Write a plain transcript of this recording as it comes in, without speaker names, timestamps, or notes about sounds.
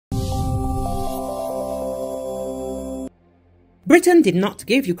Britain did not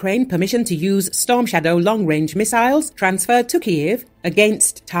give Ukraine permission to use Storm Shadow long-range missiles transferred to Kyiv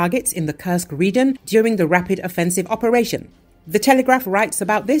against targets in the Kursk region during the rapid offensive operation. The Telegraph writes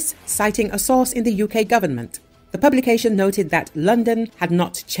about this, citing a source in the UK government. The publication noted that London had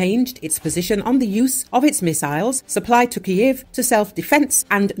not changed its position on the use of its missiles supplied to Kiev to self-defense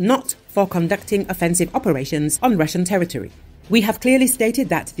and not for conducting offensive operations on Russian territory. We have clearly stated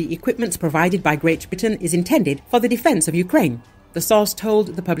that the equipment provided by Great Britain is intended for the defense of Ukraine, the source told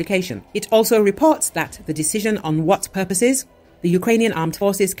the publication. It also reports that the decision on what purposes the Ukrainian armed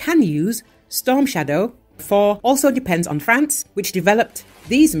forces can use Storm Shadow for also depends on France, which developed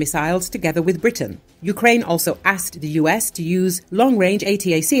these missiles together with Britain. Ukraine also asked the US to use long-range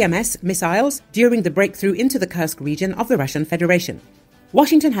ATACMS missiles during the breakthrough into the Kursk region of the Russian Federation.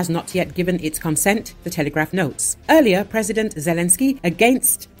 Washington has not yet given its consent, the Telegraph notes. Earlier, President Zelenski,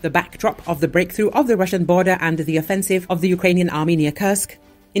 against the backdrop of the breakthrough of the Russian border and the offensive of the Ukrainian army near Kursk,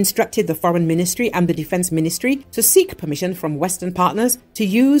 instructed the Foreign Ministry and the Defense Ministry to seek permission from Western partners to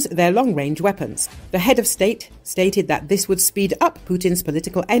use their long-range weapons. The head of state stated that this would speed up Putin's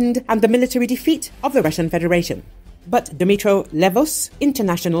political end and the military defeat of the Russian Federation. But Dmytro Levus,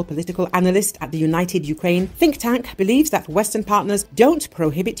 international political analyst at the United Ukraine think tank, believes that Western partners don't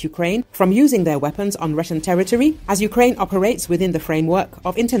prohibit Ukraine from using their weapons on Russian territory, as Ukraine operates within the framework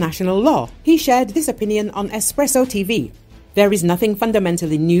of international law. He shared this opinion on Espreso TV. There is nothing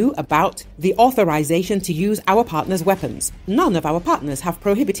fundamentally new about the authorization to use our partners' weapons. None of our partners have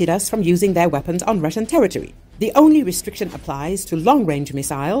prohibited us from using their weapons on Russian territory. The only restriction applies to long-range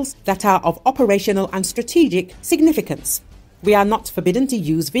missiles that are of operational and strategic significance. We are not forbidden to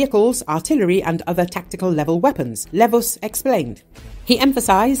use vehicles, artillery, and other tactical level weapons, Levus explained. He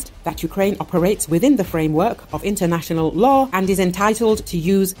emphasized that Ukraine operates within the framework of international law and is entitled to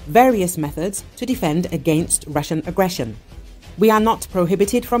use various methods to defend against Russian aggression. We are not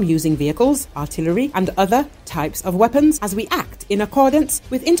prohibited from using vehicles, artillery, and other types of weapons as we act in accordance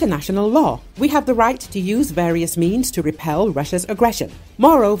with international law. We have the right to use various means to repel Russia's aggression.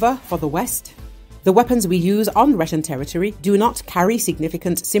 Moreover, for the West, the weapons we use on Russian territory do not carry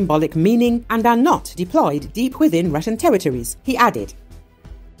significant symbolic meaning and are not deployed deep within Russian territories, he added.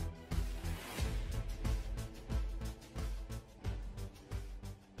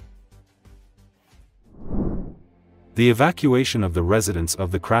 The evacuation of the residents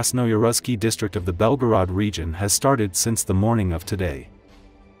of the Krasnoyarsky district of the Belgorod region has started since the morning of today.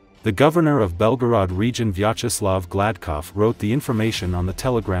 The governor of Belgorod region Vyacheslav Gladkov wrote the information on the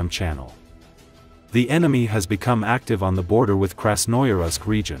Telegram channel. The enemy has become active on the border with Krasnoyarsk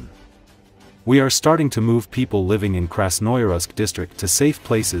region. We are starting to move people living in Krasnoyarsk district to safe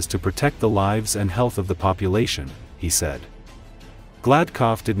places to protect the lives and health of the population, he said.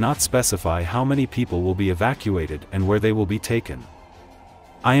 Gladkov did not specify how many people will be evacuated and where they will be taken.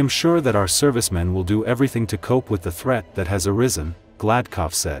 I am sure that our servicemen will do everything to cope with the threat that has arisen,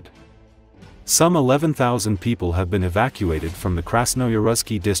 Gladkov said. Some 11,000 people have been evacuated from the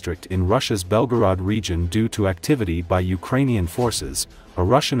Krasnoyarsky district in Russia's Belgorod region due to activity by Ukrainian forces, a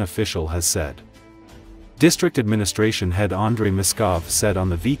Russian official has said. District Administration head Andrei Myskov said on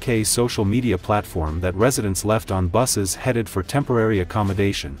the VK social media platform that residents left on buses headed for temporary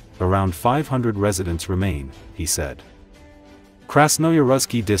accommodation. Around 500 residents remain, he said.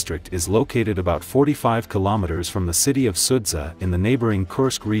 Krasnoyarsky district is located about 45 kilometers from the city of Sudza in the neighboring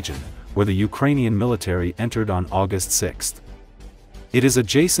Kursk region, where the Ukrainian military entered on August 6. It is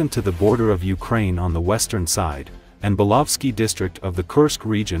adjacent to the border of Ukraine on the western side, and Belovsky district of the Kursk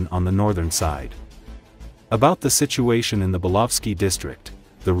region on the northern side. About the situation in the Belovsky district,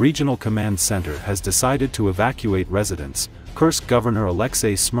 the Regional Command Center has decided to evacuate residents, Kursk Governor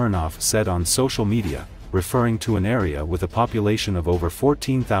Alexei Smirnov said on social media, referring to an area with a population of over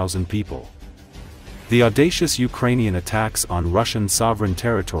 14,000 people. The audacious Ukrainian attacks on Russian sovereign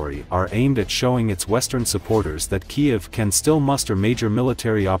territory are aimed at showing its Western supporters that Kiev can still muster major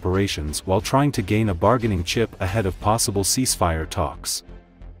military operations while trying to gain a bargaining chip ahead of possible ceasefire talks.